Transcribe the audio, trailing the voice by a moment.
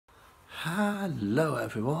Hello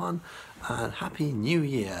everyone and Happy New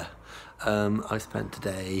Year. I spent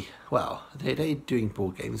today doing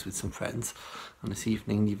board games with some friends, and this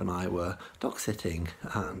evening Neve and I were dog sitting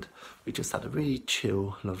and we just had a really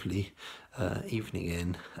chill, lovely evening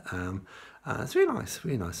in. It's really nice,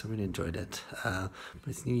 I really enjoyed it. But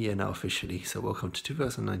it's New Year now officially, so welcome to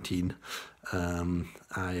 2019.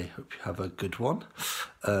 I hope you have a good one.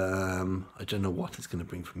 I don't know what it's going to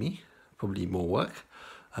bring for me, probably more work.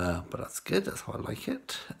 But that's good, that's how I like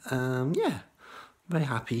it. Yeah, very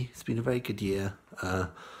happy. It's been a very good year.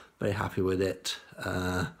 Very happy with it.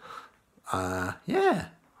 Yeah,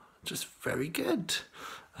 just very good.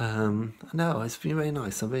 No, it's been very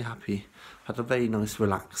nice. I'm very happy. Had a very nice,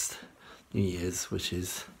 relaxed New Year's, which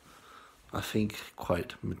is, I think,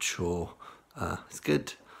 quite mature. It's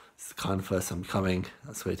good. It's the kind of first time coming.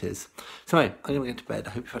 That's what it is. So anyway, I'm going to get to bed.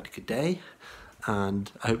 I hope you've had a good day, and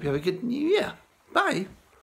I hope you have a good New Year. Bye.